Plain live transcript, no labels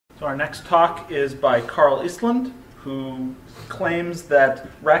So our next talk is by Carl Eastlund, who claims that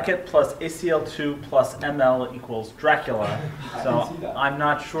Racket plus ACL2 plus ML equals Dracula. So I'm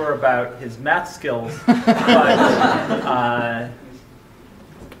not sure about his math skills, but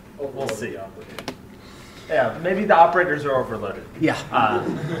we'll see. Yeah, maybe the operators are overloaded. Yeah.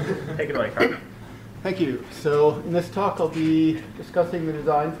 Take it away, Carl. Thank you. So in this talk, I'll be discussing the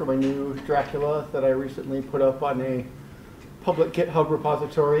design for my new Dracula that I recently put up on a public GitHub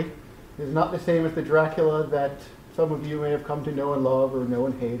repository. It is not the same as the Dracula that some of you may have come to know and love, or know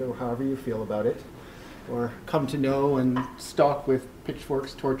and hate, or however you feel about it, or come to know and stalk with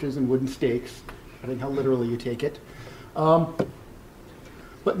pitchforks, torches, and wooden stakes, depending how literally you take it. But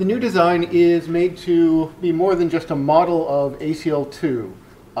the new design is made to be more than just a model of ACL2.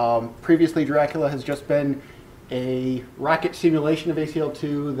 Previously, Dracula has just been a Racket simulation of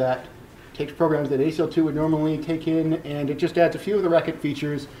ACL2 that takes programs that ACL2 would normally take in, and it just adds a few of the Racket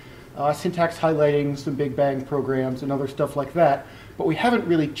features, syntax highlighting, some Big Bang programs, and other stuff like that. But we haven't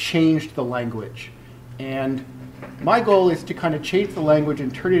really changed the language. And my goal is to kind of change the language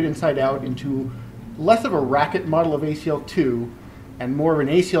and turn it inside out into less of a Racket model of ACL2 and more of an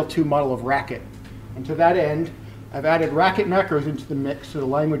ACL2 model of Racket. And to that end, I've added Racket macros into the mix so the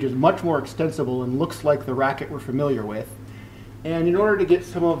language is much more extensible and looks like the Racket we're familiar with. And in order to get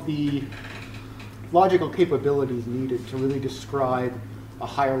some of the logical capabilities needed to really describe a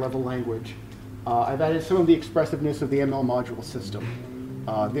higher level language, I've added some of the expressiveness of the ML module system.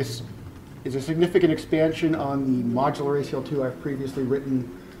 This is a significant expansion on the modular ACL2 I've previously written,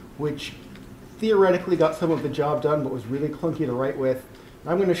 which theoretically got some of the job done but was really clunky to write with.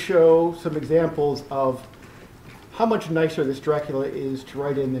 I'm going to show some examples of how much nicer this Dracula is to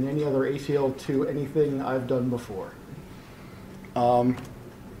write in than any other ACL2 anything I've done before.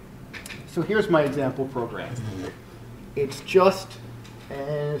 So here's my example program. It's just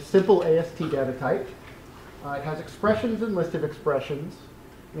a simple AST data type. It has expressions and list of expressions.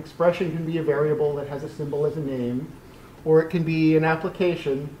 An expression can be a variable that has a symbol as a name, or it can be an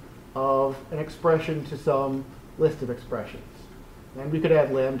application of an expression to some list of expressions. And we could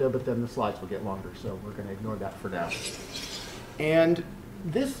add lambda, but then the slides will get longer, so we're going to ignore that for now. And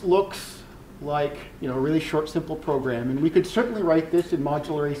this looks like a really short, simple program, and we could certainly write this in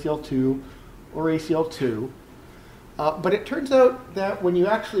modular ACL2 or ACL2. But it turns out that when you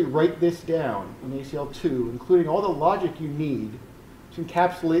actually write this down in ACL2, including all the logic you need to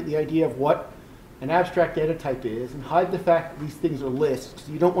encapsulate the idea of what an abstract data type is and hide the fact that these things are lists,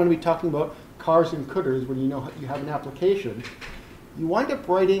 you don't want to be talking about cars and cutters when you know you have an application, you wind up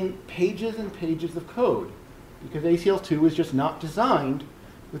writing pages and pages of code because ACL2 is just not designed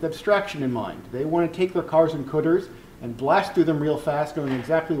with abstraction in mind. They want to take their cars and cutters and blast through them real fast, knowing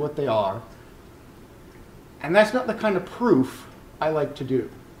exactly what they are. And that's not the kind of proof I like to do.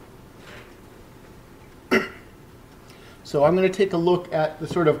 So I'm going to take a look at the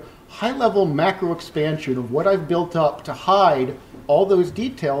sort of high-level macro expansion of what I've built up to hide all those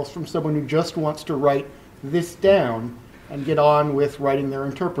details from someone who just wants to write this down and get on with writing their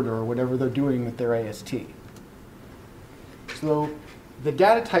interpreter or whatever they're doing with their AST. So the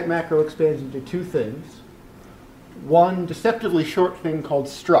data type macro expands into two things. One deceptively short thing called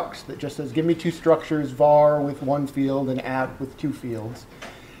structs that just says, give me two structures, var with one field and app with two fields.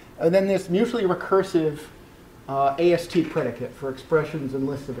 And then this mutually recursive AST predicate for expressions and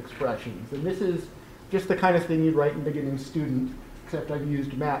lists of expressions. And this is just the kind of thing you'd write in beginning student, except I've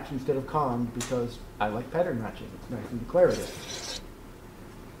used match instead of con because I like pattern matching. It's nice and declarative.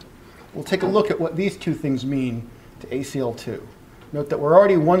 We'll take a look at what these two things mean to ACL2. Note that we're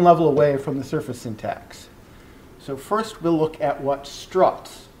already one level away from the surface syntax. So first we'll look at what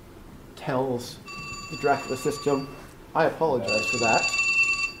structs tells the Dracula system. I apologize for that.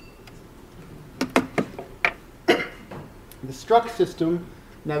 The struct system,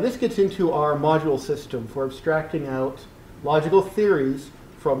 now this gets into our module system for abstracting out logical theories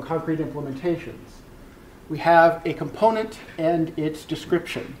from concrete implementations. We have a component and its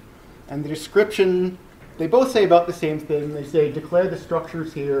description. And the description, they both say about the same thing. They say declare the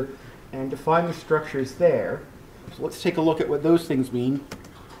structures here and define the structures there. So let's take a look at what those things mean.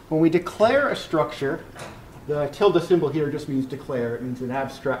 When we declare a structure, the tilde symbol here just means declare. It means an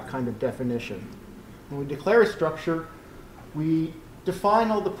abstract kind of definition. When we declare a structure, we define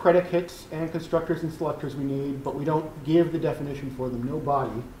all the predicates and constructors and selectors we need, but we don't give the definition for them, no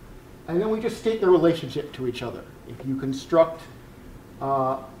body. And then we just state their relationship to each other. If you construct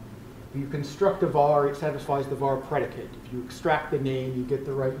a var, it satisfies the var predicate. If you extract the name, you get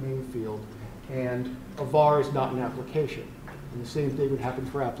the right name field. And a var is not an application. And the same thing would happen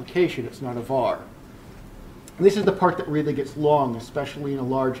for application. It's not a var. This is the part that really gets long, especially in a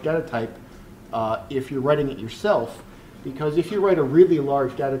large data type, if you're writing it yourself. Because if you write a really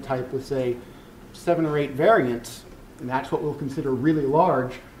large data type with, say, 7 or 8 variants, and that's what we'll consider really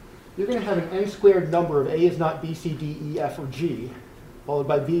large, you're going to have an n-squared number of A is not B, C, D, E, F, or G, followed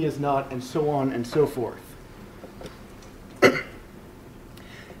by B is not, and so on and so forth.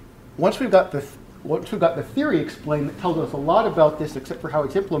 Once we've got the theory explained that tells us a lot about this, except for how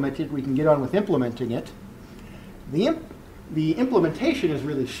it's implemented, we can get on with implementing it. The implementation is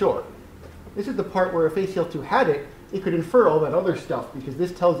really short. This is the part where if ACL2 had it, it could infer all that other stuff, because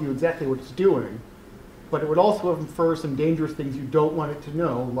this tells you exactly what it's doing. But it would also infer some dangerous things you don't want it to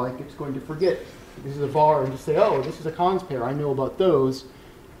know, like it's going to forget this is a var and just say, oh, this is a cons pair, I know about those,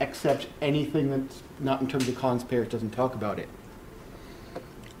 except anything that's not in terms of cons pairs doesn't talk about it.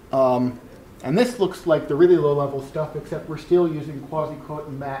 And this looks like the really low-level stuff, except we're still using quasi-quote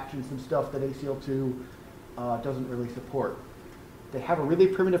and match and some stuff that ACL2 doesn't really support. They have a really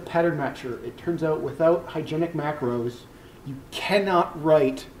primitive pattern matcher. It turns out without hygienic macros, you cannot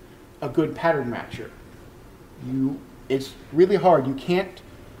write a good pattern matcher. It's really hard. You can't,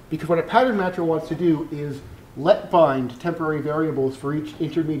 because what a pattern matcher wants to do is let bind temporary variables for each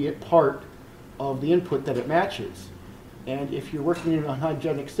intermediate part of the input that it matches. And if you're working in an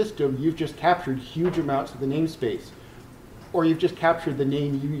unhygienic system, you've just captured huge amounts of the namespace, or you've just captured the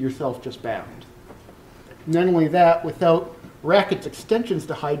name you yourself just bound. Not only that, without Racket's extensions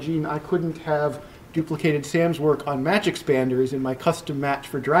to hygiene, I couldn't have duplicated Sam's work on match expanders in my custom match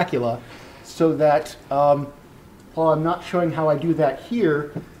for Dracula, so that while I'm not showing how I do that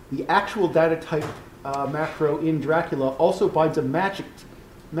here, the actual data type macro in Dracula also binds a match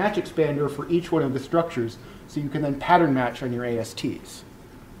expander for each one of the structures, so you can then pattern match on your ASTs.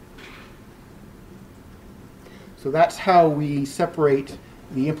 So that's how we separate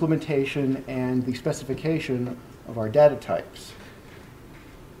the implementation and the specification of our data types.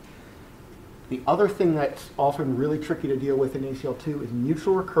 The other thing that's often really tricky to deal with in ACL2 is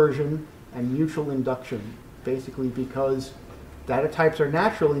mutual recursion and mutual induction, basically because data types are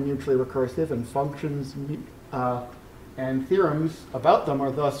naturally mutually recursive and functions and theorems about them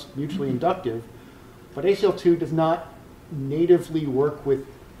are thus mutually inductive. But ACL2 does not natively work with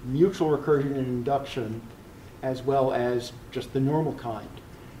mutual recursion and induction as well as just the normal kind.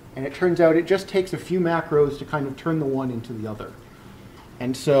 And it turns out it just takes a few macros to kind of turn the one into the other.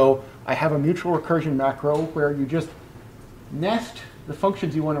 And so I have a mutual recursion macro where you just nest the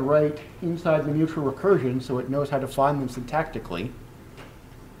functions you want to write inside the mutual recursion so it knows how to find them syntactically.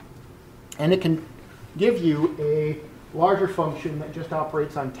 And it can give you a larger function that just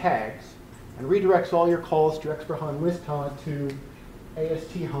operates on tags and redirects all your calls to exprahan listhan to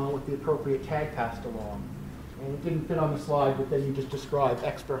ASThan with the appropriate tag passed along. And it didn't fit on the slide, but then you just define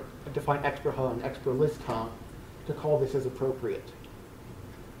exprahan and expra listhan to call this as appropriate.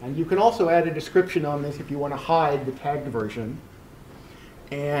 And you can also add a description on this if you want to hide the tagged version.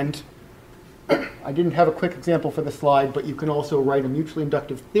 And I didn't have a quick example for the slide, but you can also write a mutually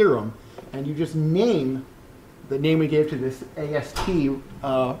inductive theorem, and you just name the name we gave to this AST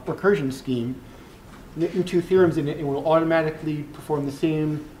recursion scheme, knit 2 theorems in it, and it will automatically perform the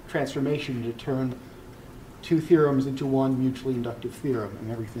same transformation to turn 2 theorems into one mutually inductive theorem, and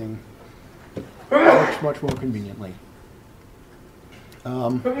everything works much more conveniently.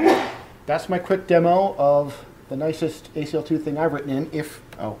 That's my quick demo of the nicest ACL2 thing I've written in.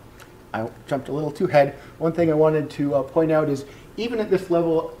 I jumped a little too ahead. One thing I wanted to point out is even at this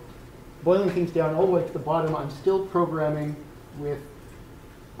level, boiling things down all the way to the bottom, I'm still programming with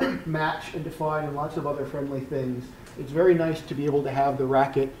match and define and lots of other friendly things. It's very nice to be able to have the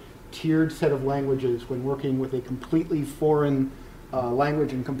Racket tiered set of languages when working with a completely foreign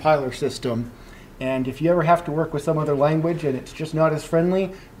language and compiler system. And if you ever have to work with some other language and it's just not as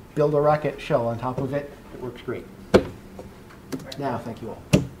friendly, build a Racket shell on top of it. It works great. Now, thank you all.